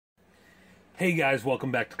Hey guys,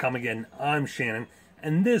 welcome back to Come Again. I'm Shannon,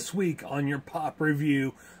 and this week on your Pop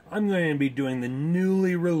Review, I'm going to be doing the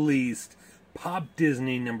newly released Pop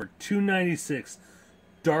Disney number 296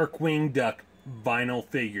 Darkwing Duck vinyl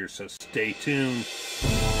figure, so stay tuned.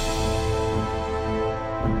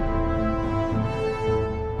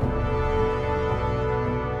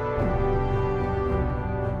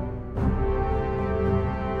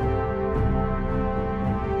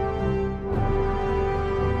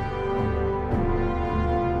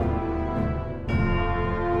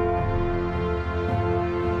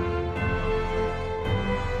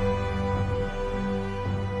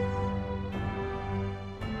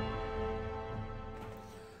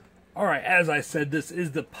 Alright, as I said, this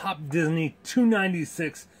is the Pop Disney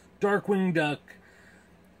 296 Darkwing Duck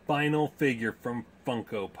vinyl figure from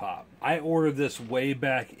Funko Pop. I ordered this way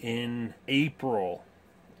back in April,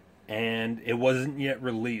 and it wasn't yet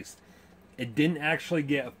released. It didn't actually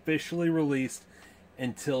get officially released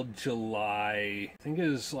until July, I think it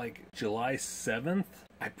was like July 7th.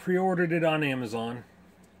 I pre-ordered it on Amazon,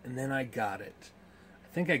 and then I got it. I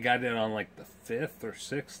think I got it on like the 5th or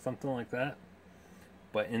 6th, something like that.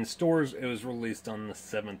 But in stores, it was released on the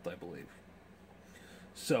 7th, I believe.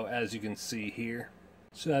 So as you can see here,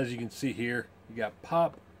 you got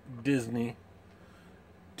Pop Disney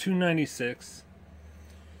 296.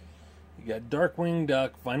 You got Darkwing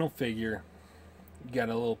Duck vinyl figure. You got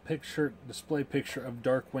a little picture, display picture of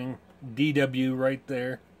Darkwing DW right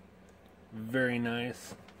there. Very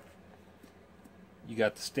nice. You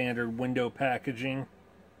got the standard window packaging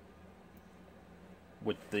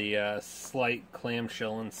with the slight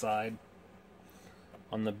clamshell inside.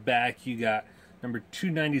 On the back, you got number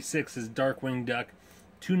 296 is Darkwing Duck,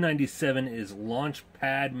 297 is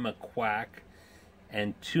Launchpad McQuack,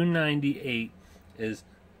 and 298 is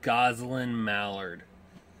Goslin Mallard,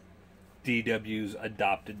 DW's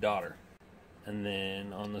adopted daughter. And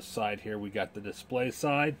then on the side here, we got the display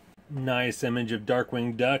side. Nice image of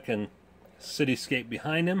Darkwing Duck and cityscape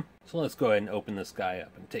behind him. So let's go ahead and open this guy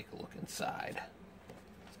up and take a look inside.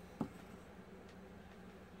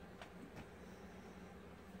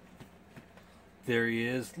 There he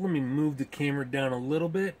is. Let me move the camera down a little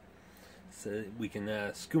bit so that we can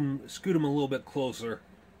scoot him a little bit closer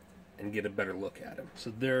and get a better look at him.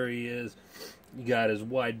 So there he is. You got his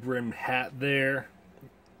wide-brimmed hat there.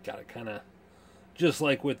 Got it kind of just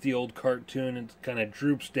like with the old cartoon. It kind of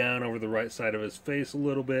droops down over the right side of his face a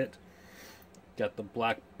little bit. Got the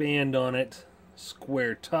black band on it.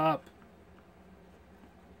 Square top.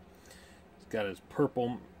 He's got his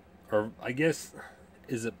purple, or I guess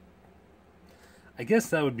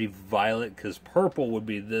that would be violet, because purple would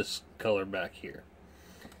be this color back here.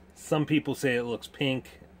 Some people say it looks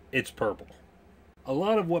pink. It's purple. A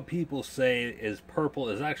lot of what people say is purple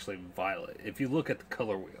is actually violet, if you look at the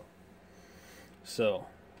color wheel. So,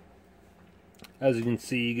 as you can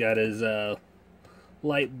see, you got his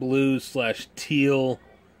light blue / teal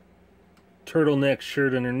turtleneck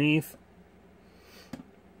shirt underneath.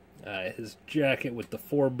 His jacket with the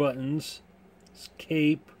 4 buttons. His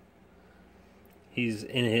cape. He's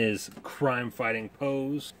in his crime-fighting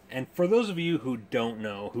pose. And for those of you who don't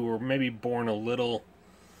know, who were maybe born a little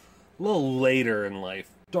later in life,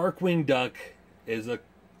 Darkwing Duck is a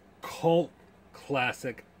cult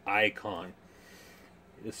classic icon.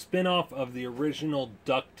 A spin-off of the original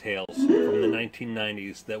DuckTales from the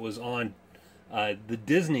 1990s that was on the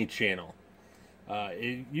Disney Channel.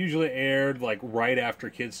 It usually aired like right after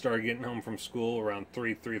kids started getting home from school, around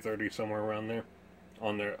 3:30, somewhere around there.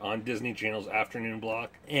 On Disney Channel's afternoon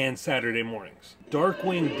block and Saturday mornings.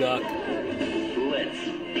 Darkwing Duck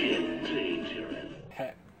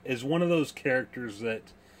is one of those characters that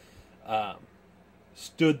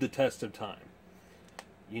stood the test of time.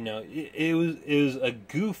 You know, it was a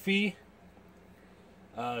goofy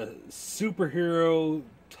superhero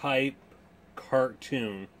type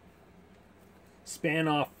cartoon, span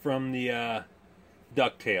off from the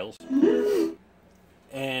DuckTales,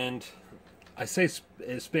 and I say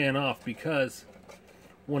span off because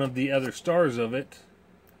one of the other stars of it,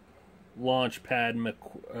 Launchpad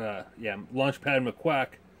McQuack,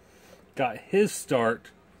 got his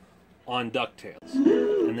start on DuckTales,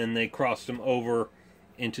 and then they crossed him over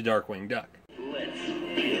into Darkwing Duck.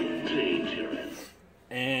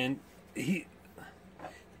 And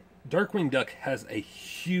Darkwing Duck has a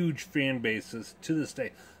huge fan base to this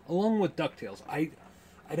day, along with DuckTales. I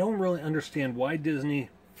don't really understand why Disney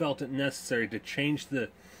felt it necessary to change the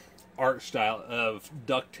art style of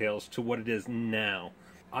DuckTales to what it is now.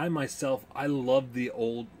 I myself, I love the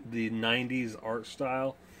 90s art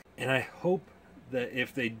style, and I hope that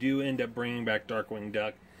if they do end up bringing back Darkwing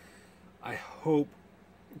Duck, I hope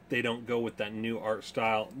they don't go with that new art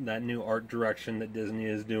style, that new art direction that Disney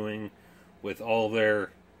is doing with all their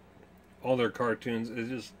cartoons. It's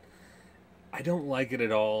just, I don't like it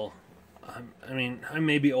at all. I mean, I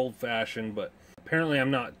may be old-fashioned, but apparently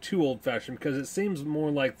I'm not too old-fashioned, because it seems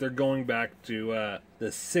more like they're going back to the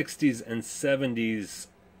 60s and 70s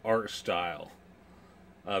art style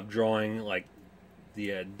of drawing, like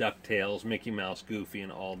the DuckTales, Mickey Mouse, Goofy,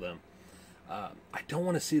 and all of them. I don't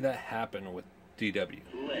want to see that happen with DW.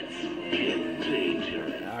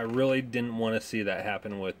 I really didn't want to see that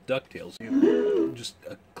happen with DuckTales. Just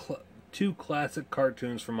two classic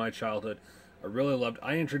cartoons from my childhood. I really loved.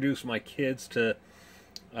 I introduced my kids to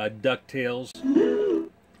DuckTales,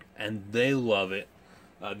 and they love it.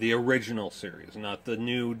 The original series, not the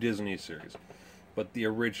new Disney series, but the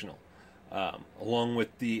original, along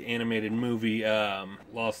with the animated movie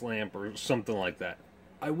Lost Lamp or something like that.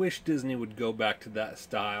 I wish Disney would go back to that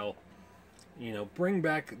style. You know, bring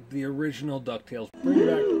back the original DuckTales, bring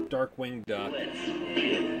back Darkwing Duck,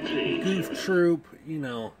 Goof Troop. You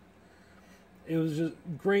know, it was just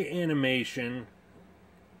great animation.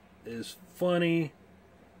 It's funny.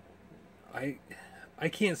 I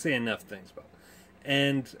can't say enough things about it.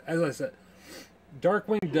 And as I said,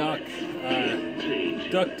 Darkwing Duck,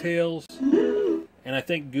 DuckTales, and I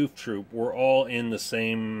think Goof Troop were all in the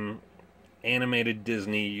same animated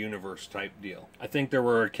Disney universe type deal. I think there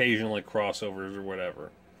were occasionally crossovers or whatever.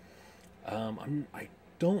 I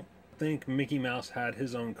don't think Mickey Mouse had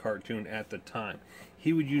his own cartoon at the time.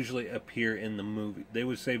 He would usually appear in the movie. They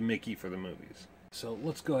would save Mickey for the movies. So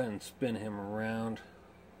let's go ahead and spin him around.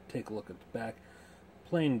 Take a look at the back.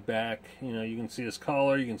 Plain back. You know, you can see his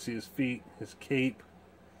collar, you can see his feet, his cape.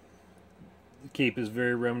 The cape is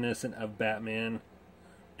very reminiscent of Batman.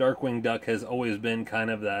 Darkwing Duck has always been kind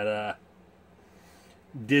of that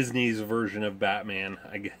Disney's version of Batman,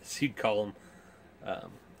 I guess you'd call him.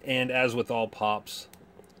 And as with all Pops,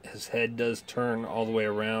 his head does turn all the way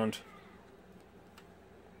around.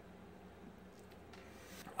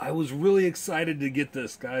 I was really excited to get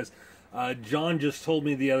this, guys. John just told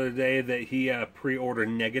me the other day that he pre-ordered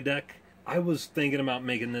Negaduck. I was thinking about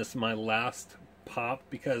making this my last Pop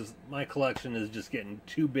because my collection is just getting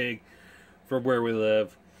too big for where we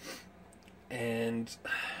live. And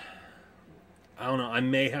I don't know, I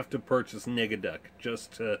may have to purchase Negaduck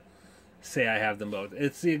just to say I have them both.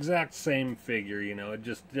 It's the exact same figure, you know,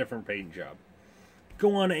 just different paint job.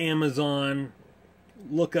 Go on Amazon,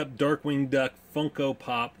 look up Darkwing Duck Funko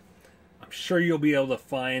Pop. I'm sure you'll be able to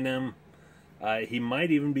find him. He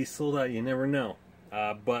might even be sold out, you never know.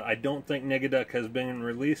 But I don't think Negaduck has been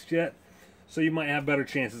released yet, so you might have better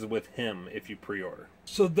chances with him if you pre-order.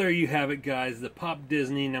 So there you have it, guys, the Pop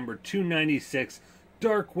Disney number 296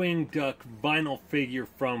 Darkwing Duck vinyl figure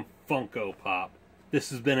from Funko Pop. This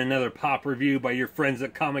has been another Pop review by your friends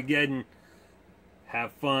at Comageddon.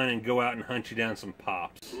 Have fun and go out and hunt you down some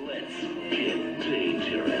Pops. Let's get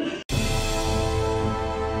dangerous.